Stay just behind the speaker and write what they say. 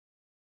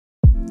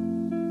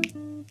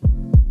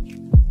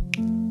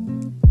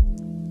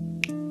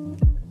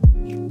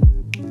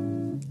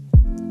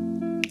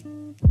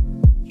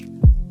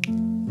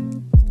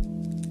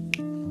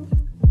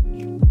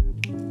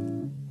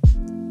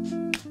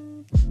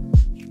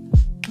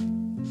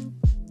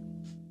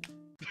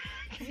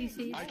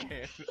see. I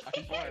can't. I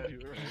can't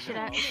do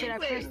it. Should I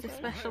press the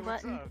special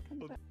button?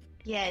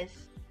 Yes.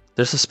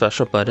 There's a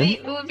special button?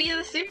 Wait, we'll be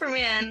the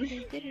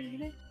Superman.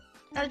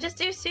 I'll just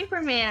do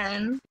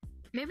Superman.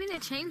 Maybe they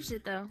changed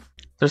it though.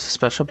 There's a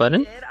special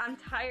button? I'm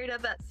tired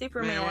of that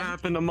Superman. Man, what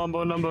happened to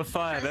Mumbo number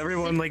 5?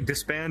 Everyone like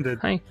disbanded.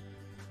 Hi.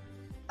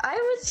 I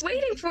was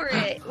waiting for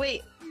it.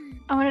 Wait.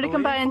 I wanted to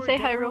come by and say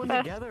hi real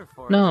fast.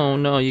 No,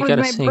 no, you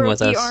gotta sing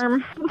with us.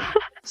 Arm.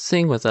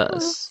 Sing with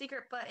us.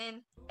 Secret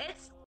button.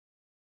 It's.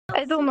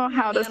 I don't know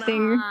how to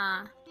sing.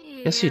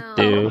 Yes, you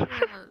do.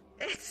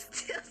 It's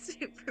still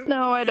Superman.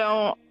 No, I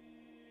don't.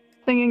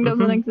 Singing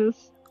doesn't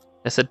exist.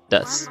 Yes, it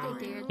does.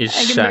 You're I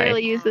can shy.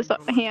 barely use this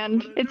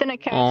hand. It's in a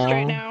cast Aww.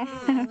 right now.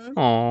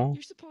 Aww.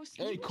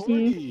 Hey,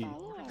 Corgi!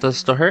 Does it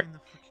still hurt?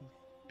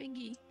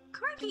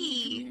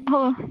 Corgi.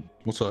 Hello.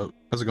 What's up?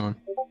 How's it going?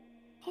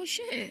 Oh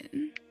shit.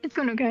 It's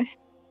going okay.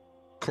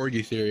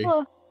 Corgi theory.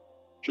 Hello.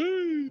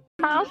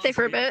 I'll stay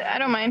for a bit. I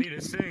don't mind. Need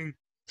to sing.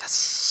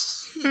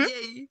 Yes.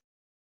 Yay.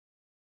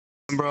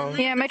 Bro.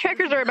 Yeah, my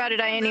trackers are about to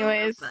die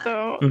anyways,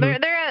 so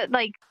they're at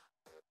like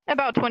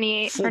about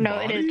 28. Full or no,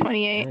 body? it is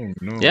 28. Oh,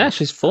 no. Yeah,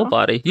 she's full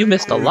body. You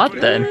missed a lot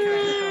then.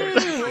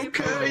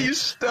 Okay, you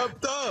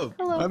stepped up.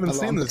 Hello. I haven't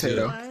seen this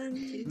yet.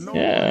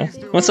 Yeah.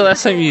 When's the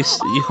last time you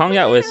hung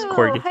out with Oh,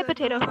 Corgi? hi,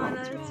 potato. I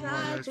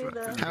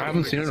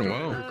haven't seen it in a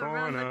while.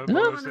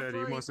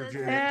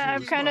 Yeah,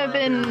 I've kind of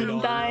been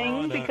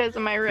dying because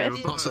of my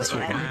wrist. Oh, that's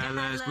right.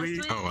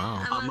 Oh,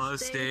 wow.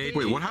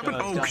 Wait, what happened?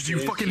 Oh, because you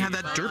fucking had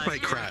that dirt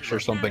bike crash or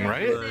something,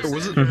 right? Or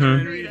was it?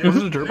 Was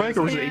it a dirt bike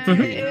or was it ATV?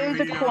 It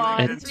was a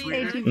quad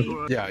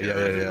ATV.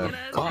 Yeah.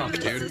 Fuck,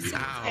 dude.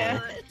 Ow.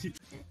 Yeah.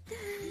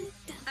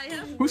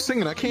 Who's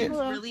singing? I can't.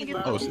 Really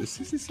low. Oh, is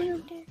Cece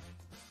singing?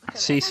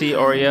 CC,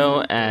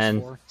 Oreo,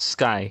 and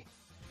Sky.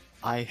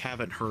 I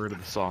haven't heard of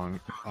the song.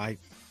 Hey.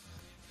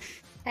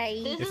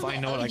 If I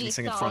know it, I can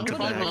sing it front to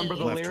back,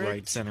 left,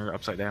 right, center,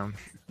 upside down.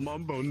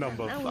 Mumbo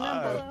number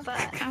 5.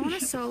 I want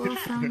a solo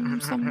from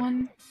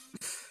someone.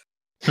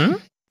 Hmm?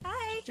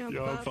 Hi.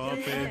 You're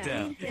popping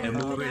down and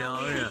moving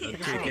on up.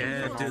 Kick your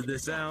head to the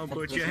sound,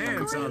 put your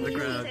hands on the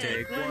ground,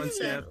 take one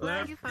step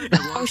left.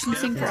 Ocean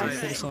sing for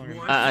us.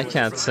 I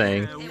can't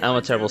sing. I'm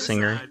a terrible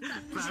singer.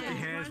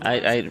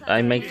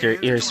 I make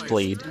your ears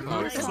bleed. Is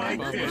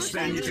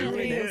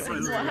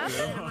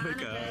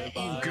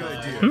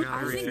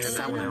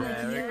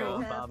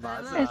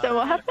that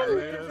what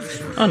happened?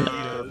 Oh,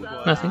 no.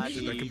 Nothing.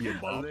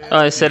 Oh,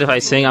 I said if I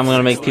sing, I'm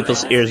gonna make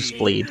people's ears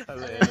bleed.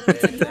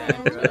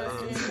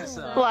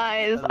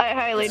 Lies. I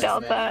highly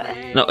doubt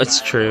that. No,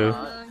 it's true.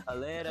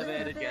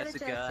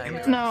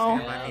 No.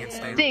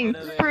 Sing.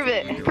 Prove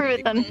it. Prove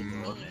it then.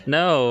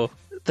 No,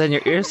 then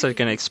your ears are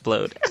gonna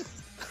explode.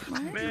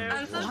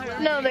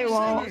 No, they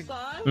won't.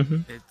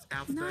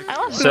 I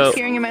lost So-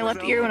 hearing in my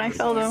left ear when I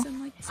fell though.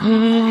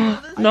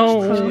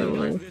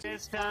 No.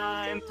 This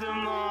time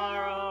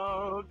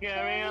tomorrow,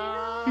 carry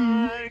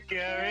on,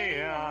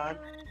 carry on,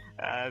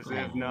 as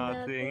if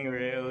nothing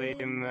really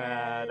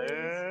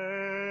matters.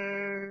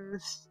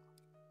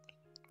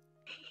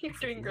 You're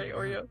doing great,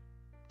 Oreo.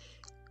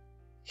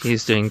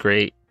 He's doing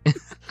great.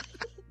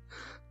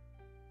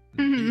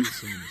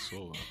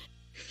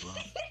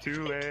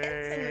 Too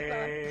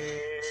late,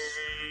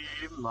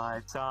 my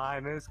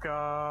time has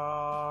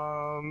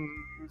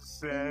come,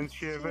 sends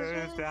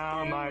shivers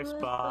down my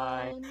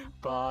spine,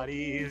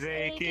 body's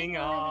aching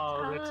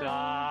all the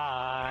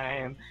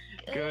time.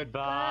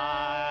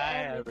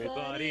 Goodbye,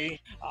 everybody,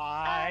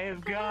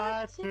 I've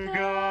got to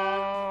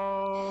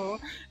go.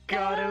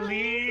 Gotta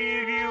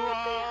leave you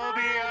all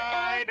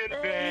behind and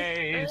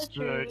face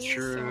the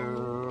truth.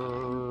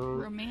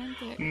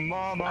 Romantic.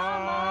 Mama.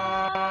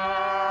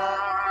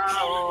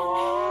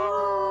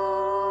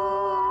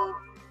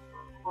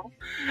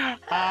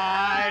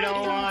 I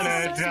don't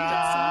wanna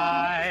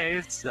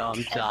die.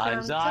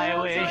 Sometimes I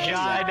wish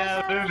I'd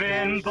never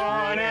been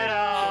born at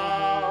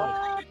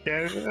all.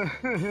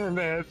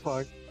 Man,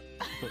 fuck.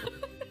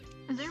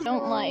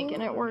 Don't like,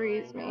 and it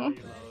worries me.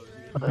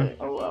 But,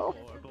 oh well.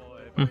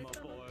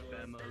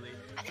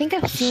 I think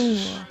I've seen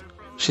you.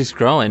 She's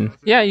growing.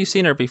 Yeah, you've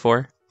seen her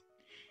before.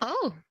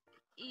 Oh.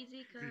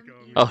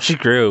 Oh, she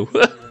grew.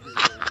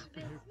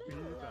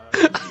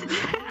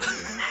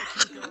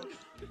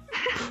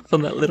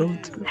 From that little.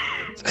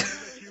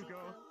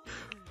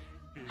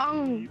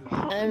 Oh.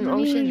 I'm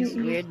Ocean's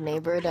weird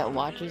neighbor that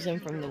watches him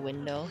from the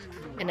window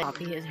and I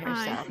copy his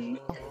hairstyle.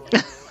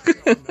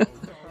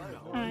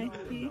 I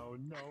see.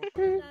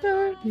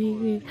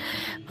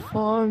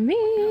 For me,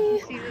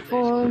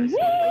 for me.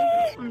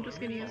 I'm just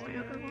gonna use my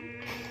other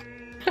one.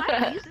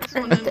 I used this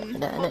one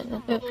and...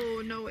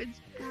 Oh no, it's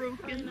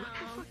broken.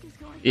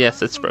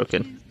 Yes, it's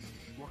broken.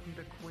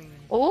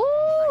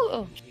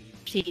 Oh,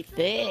 she's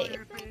thick.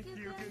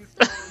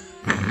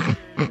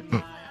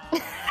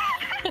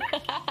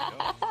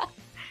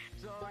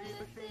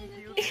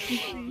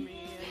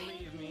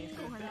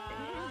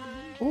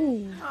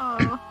 Ooh. Oh,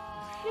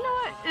 you know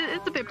what?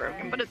 It's a bit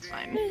broken, but it's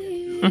fine.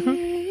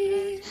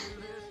 They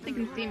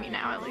can see me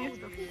now at least.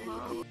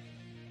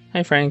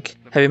 Hi, Frank.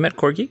 Have you met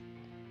Corgi?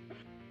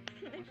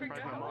 My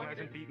mom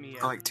hasn't beat me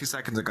like 2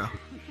 seconds ago.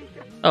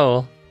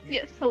 Oh,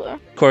 Yes, hello.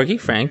 Corgi,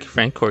 Frank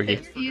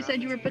Corgi. You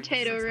said you were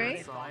potato,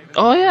 right?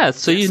 Oh yeah,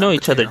 so you know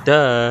each other,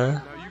 duh.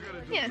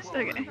 Yes,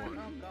 okay.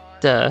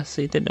 Duh,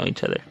 so you did know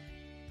each other.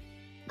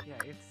 Yeah,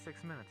 it's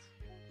 6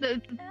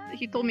 minutes.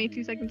 He told me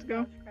 2 seconds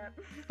ago.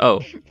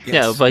 Oh,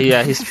 yeah, but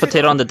yeah, he's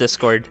potato on the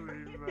Discord.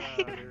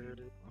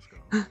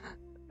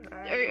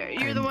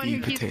 You're the one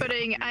who keeps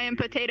putting "I am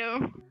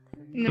potato"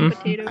 in the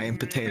potato. I am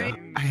potato. Right?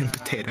 I am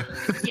potato.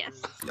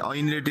 Yes. All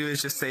you need to do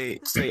is just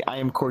say I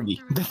am corgi.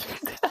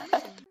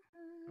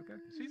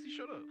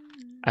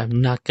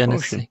 I'm not gonna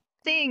sing.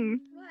 Sing.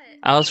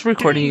 I was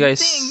recording you guys.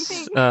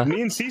 Sing.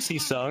 Me and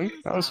Cece sung.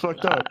 That was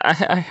fucked up.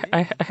 Come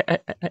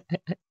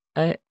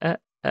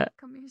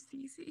here,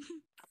 Cece.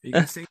 You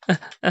can sing.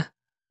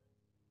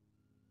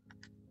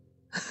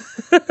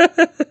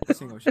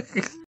 Sing, Ocean.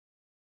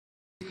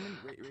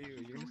 Wait,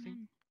 you gonna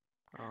sing?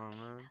 Oh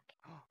man.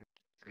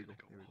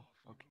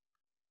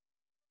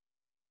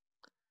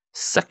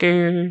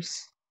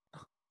 Suckers.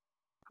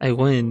 I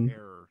win.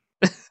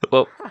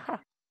 Well,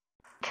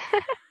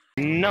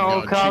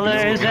 No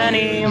colors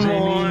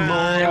anymore.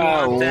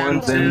 I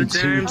want them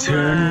to turn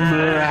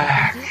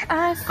black.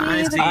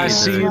 I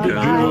see the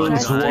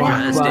girls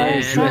walk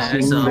by dressed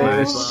in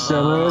their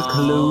summer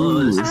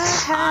clothes.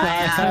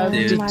 I have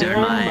to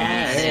turn my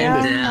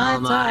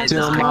head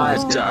till my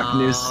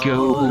darkness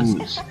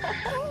goes.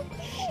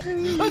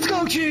 Let's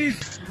go,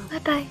 Chief!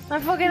 Bye-bye. I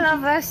fucking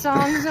love that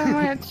song so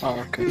much. Oh,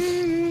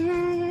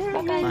 okay.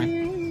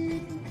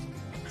 Bye-bye.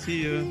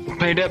 See ya.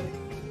 Paid up.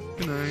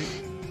 Good night.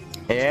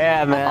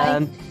 Yeah,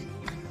 man.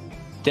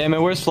 Damn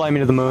it, where's Fly Me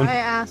to the Moon? My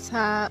ass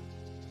hat.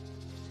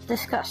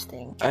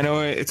 Disgusting. I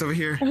know it. It's over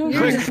here.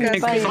 Quick,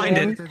 Frank, Bye, find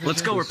man. it.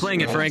 Let's go. We're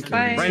playing it, Frank.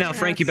 Bye. Right now,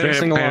 Frank. You better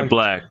sing along.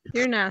 Black.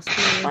 You're nasty.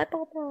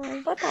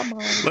 Bye-bye.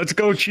 Bye-bye. Let's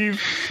go,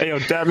 Chief. Hey, yo,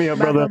 dab me up,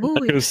 brother.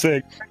 That was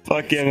sick.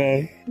 Fucking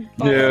A.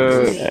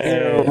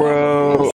 Yeah, bro.